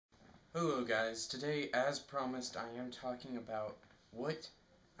Hello guys, today as promised I am talking about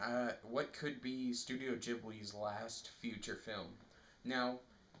what could be Studio Ghibli's last feature film. Now,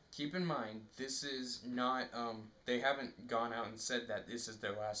 keep in mind this is not they haven't gone out and said that this is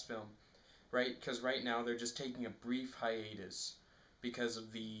their last film, right? Cuz right now they're just taking a brief hiatus because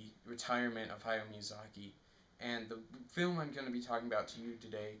of the retirement of Hayao Miyazaki. And the film I'm going to be talking about to you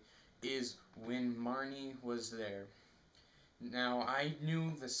today is When Marnie Was There. Now, I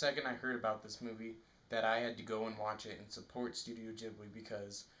knew the second I heard about this movie that I had to go and watch it and support Studio Ghibli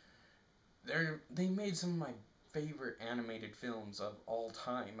because they made some of my favorite animated films of all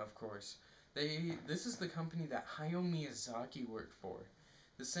time, of course. This is the company that Hayao Miyazaki worked for.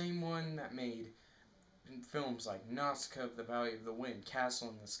 The same one that made films like Nausicaa of the Valley of the Wind, Castle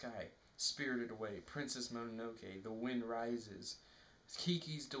in the Sky, Spirited Away, Princess Mononoke, The Wind Rises,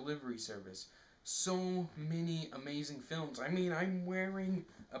 Kiki's Delivery Service. So many amazing films. I mean, I'm wearing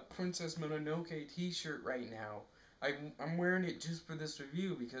a Princess Mononoke t-shirt right now. I'm wearing it just for this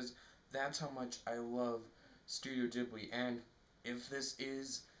review because that's how much I love Studio Ghibli. And if this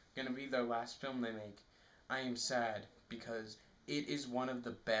is going to be their last film they make, I am sad because it is one of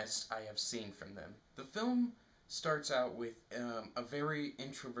the best I have seen from them. The film starts out with a very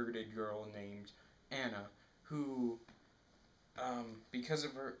introverted girl named Anna who because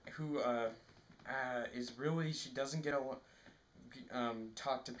of her, who is really, she doesn't get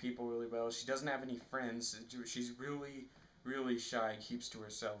talk to people really well. She doesn't have any friends. She's really shy, keeps to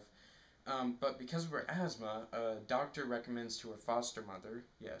herself. But because of her asthma, a doctor recommends to her foster mother,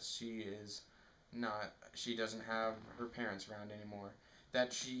 yes, she doesn't have her parents around anymore,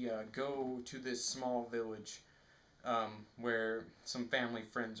 that she go to this small village where some family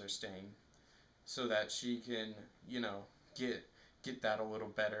friends are staying so that she can, you know, get get that a little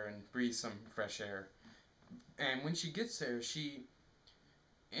better and breathe some fresh air. And when she gets there, she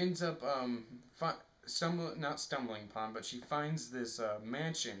ends up not stumbling upon, but she finds this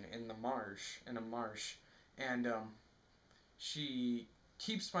mansion in the marsh, and she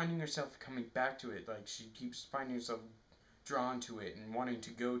keeps finding herself coming back to it. Like she keeps finding herself drawn to it and wanting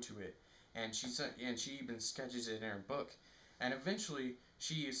to go to it, and she even sketches it in her book. And eventually,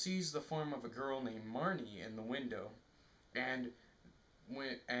 she sees the form of a girl named Marnie in the window, and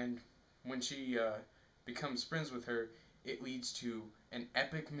when she becomes friends with her, it leads to an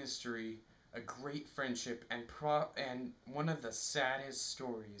epic mystery, a great friendship, and one of the saddest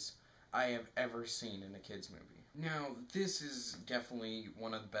stories I have ever seen in a kids movie. Now, this is definitely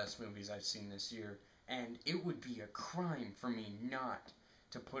one of the best movies I've seen this year, and it would be a crime for me not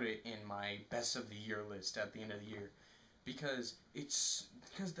to put it in my best of the year list at the end of the year because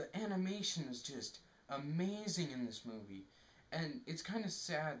the animation is just amazing in this movie. And it's kind of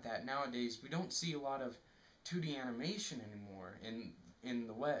sad that nowadays we don't see a lot of 2D animation anymore in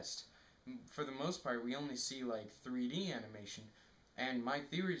the West. For the most part, we only see like 3D animation. And my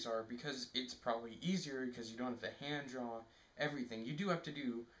theories are because it's probably easier because you don't have to hand draw everything. You do have to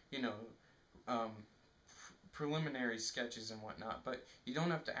do, you know, um, preliminary sketches and whatnot, but you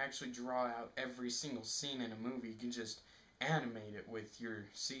don't have to actually draw out every single scene in a movie. You can just animate it with your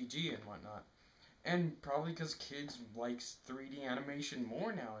CG and whatnot. And probably because kids like 3D animation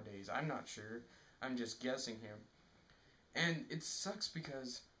more nowadays. I'm not sure. I'm just guessing here. And it sucks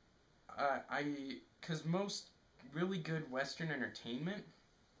because because most really good Western entertainment,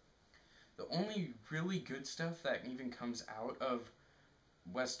 the only really good stuff that even comes out of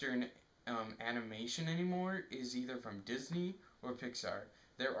Western animation anymore is either from Disney or Pixar.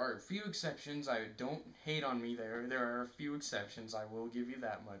 There are a few exceptions. I don't hate on me there. There are a few exceptions. I will give you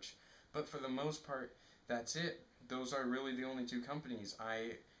that much. But for the most part, that's it. Those are really the only two companies.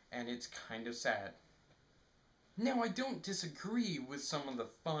 And it's kind of sad. Now, I don't disagree with some of the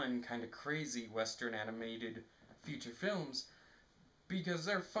fun, kind of crazy Western animated feature films because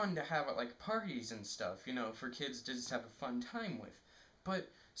they're fun to have at like parties and stuff, you know, for kids to just have a fun time with. But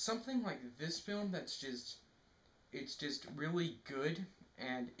something like this film it's just really good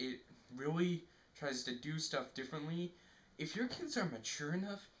and it really tries to do stuff differently. If your kids are mature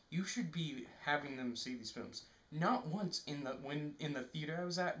enough, you should be having them see these films. Not once in the theater I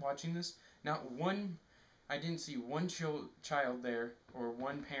was at watching this, not one I didn't see one child there or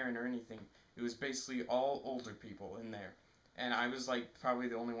one parent or anything. It was basically all older people in there. And I was like probably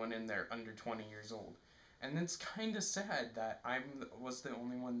the only one in there under 20 years old. And it's kind of sad that I was the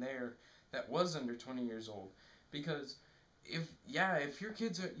only one there that was under 20 years old because if your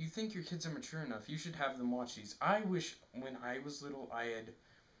kids are you think your kids are mature enough, you should have them watch these. I wish when I was little I had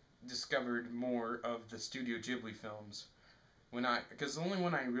discovered more of the Studio Ghibli films because the only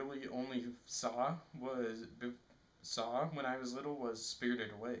one I really only saw when I was little was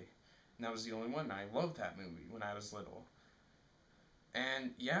Spirited Away, And that was the only one. I loved that movie when I was little.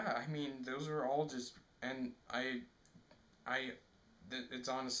 And yeah, I mean, those are all just, and I, it's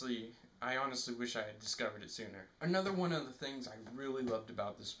honestly, I honestly wish I had discovered it sooner. Another one of the things I really loved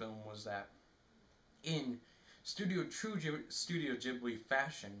about this film was that in Studio Ghibli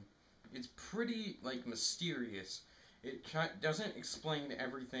fashion, it's pretty like mysterious. It doesn't explain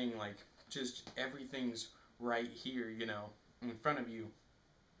everything like just everything's right here, in front of you,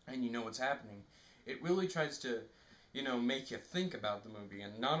 and you know what's happening. It really tries to, make you think about the movie,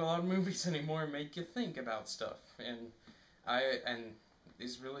 and not a lot of movies anymore make you think about stuff. And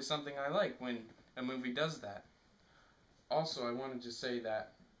it's really something I like when a movie does that. Also, I wanted to say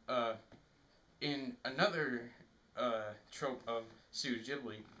that in another trope of Studio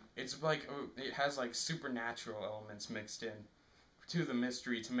Ghibli, it's like it has like supernatural elements mixed in to the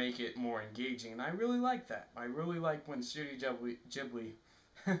mystery to make it more engaging, and I really like that. I really like when Studio Ghibli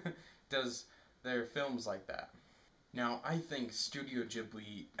does their films like that. Now, I think Studio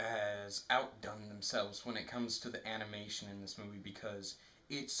Ghibli has outdone themselves when it comes to the animation in this movie because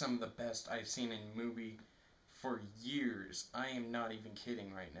it's some of the best I've seen in a movie for years. I am not even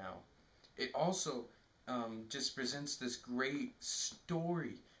kidding right now. It also just presents this great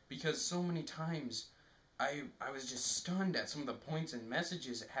story because so many times I was just stunned at some of the points and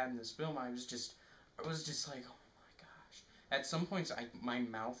messages it had in this film. I was just like, oh my gosh. At some points, my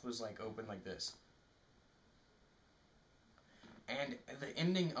mouth was like open like this. And the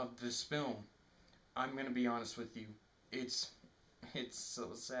ending of this film, I'm gonna be honest with you, it's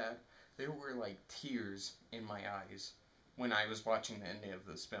so sad. There were like tears in my eyes when I was watching the ending of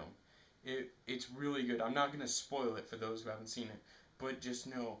this film. It's really good. I'm not gonna spoil it for those who haven't seen it, but just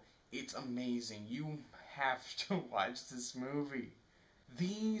know it's amazing. You have to watch this movie.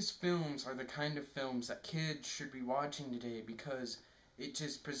 These films are the kind of films that kids should be watching today because it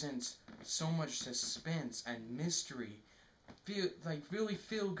just presents so much suspense and mystery. Really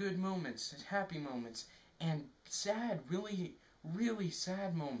feel good moments, happy moments, and sad, really, really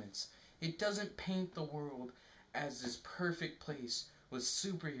sad moments. It doesn't paint the world as this perfect place with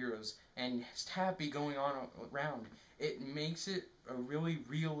superheroes and happy going on around. It makes it a really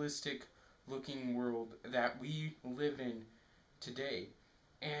realistic looking world that we live in today.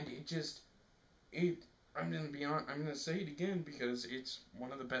 And it I'm gonna say it again because it's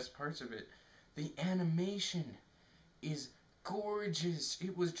one of the best parts of it. The animation is gorgeous.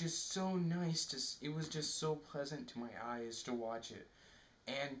 It was just so nice it was just so pleasant to my eyes to watch it.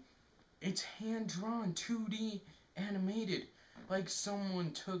 And it's hand drawn, 2D animated. Like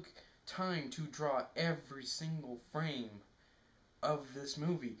someone took time to draw every single frame of this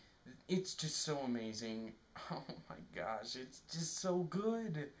movie. It's just so amazing. Oh my gosh, it's just so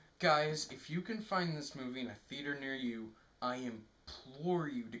good. Guys, if you can find this movie in a theater near you, I implore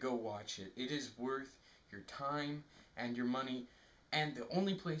you to go watch it. It is worth your time and your money. And the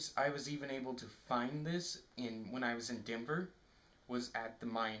only place I was even able to find this in when I was in Denver was at the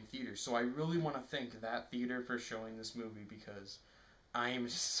Mayan Theater. So I really want to thank that theater for showing this movie because I am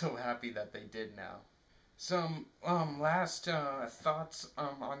just so happy that they did now. Some last thoughts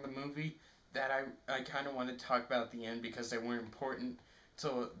on the movie that I kind of want to talk about at the end because they weren't important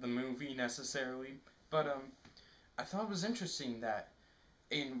to the movie necessarily. But I thought it was interesting that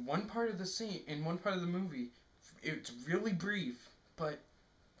in one part of the movie, it's really brief, but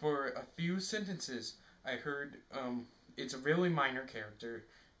for a few sentences, I heard it's a really minor character.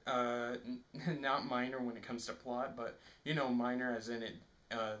 Not minor when it comes to plot, but minor as in it.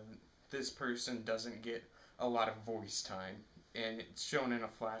 This person doesn't get a lot of voice time, and it's shown in a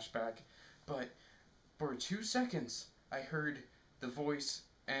flashback. But for 2 seconds, I heard the voice.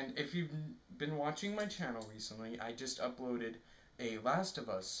 And if you've been watching my channel recently, I just uploaded a Last of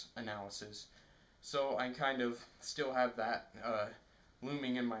Us analysis. So I kind of still have that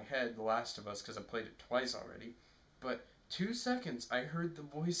looming in my head, The Last of Us, because I played it twice already. But 2 seconds, I heard the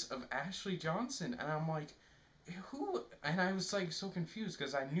voice of Ashley Johnson, and I'm like, who? And I was like so confused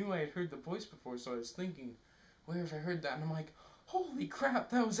because I knew I had heard the voice before, so I was thinking, where have I heard that? And I'm like, holy crap,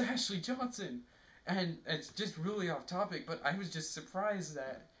 that was Ashley Johnson. And it's just really off topic, but I was just surprised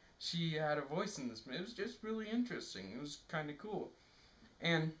that she had a voice in this. It was just really interesting. It was kind of cool.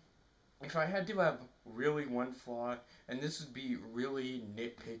 And if I had to have really one flaw, and this would be really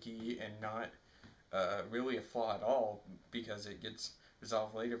nitpicky and not really a flaw at all because it gets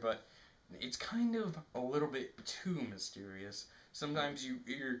resolved later, but it's kind of a little bit too mysterious. Sometimes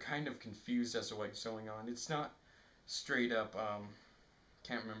you're kind of confused as to what's going on. It's not straight up,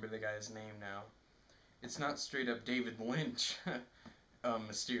 can't remember the guy's name now. It's not straight up David Lynch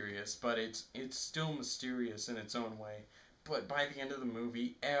mysterious, but it's still mysterious in its own way. but by the end of the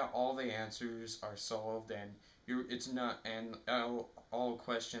movie, all the answers are solved, and it's not, and all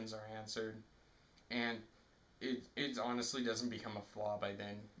questions are answered, and it honestly doesn't become a flaw by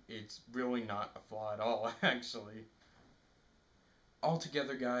then. It's really not a flaw at all, actually.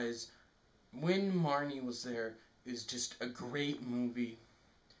 Altogether, guys, When Marnie Was There is just a great movie,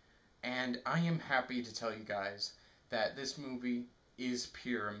 and I am happy to tell you guys that this movie is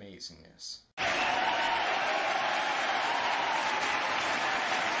pure amazingness.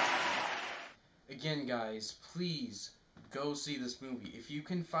 Again, guys, please go see this movie. If you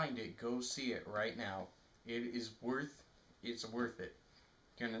can find it, go see it right now. It's worth it.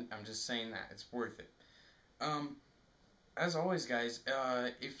 I'm just saying that it's worth it. Um, as always, guys,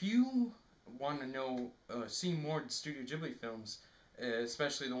 if you want to see more Studio Ghibli films,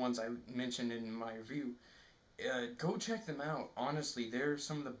 especially the ones I mentioned in my review, go check them out. Honestly, they're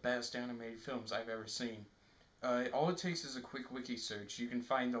some of the best animated films I've ever seen. All it takes is a quick wiki search. You can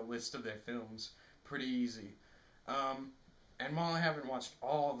find the list of their films pretty easy. Um, and while I haven't watched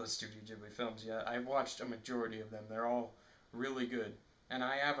all the Studio Ghibli films yet, I've watched a majority of them. They're all really good. And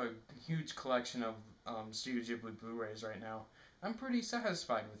I have a huge collection of Studio Ghibli Blu-rays right now. I'm pretty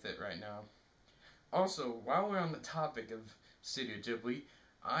satisfied with it right now. Also, while we're on the topic of Studio Ghibli,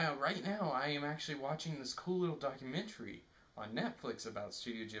 right now I am actually watching this cool little documentary on Netflix about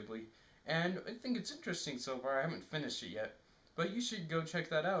Studio Ghibli, and I think it's interesting so far. I haven't finished it yet, but you should go check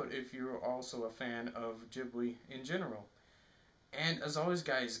that out if you're also a fan of Ghibli in general. And as always,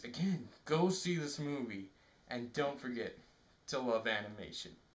 guys, again, go see this movie, and don't forget to love animation.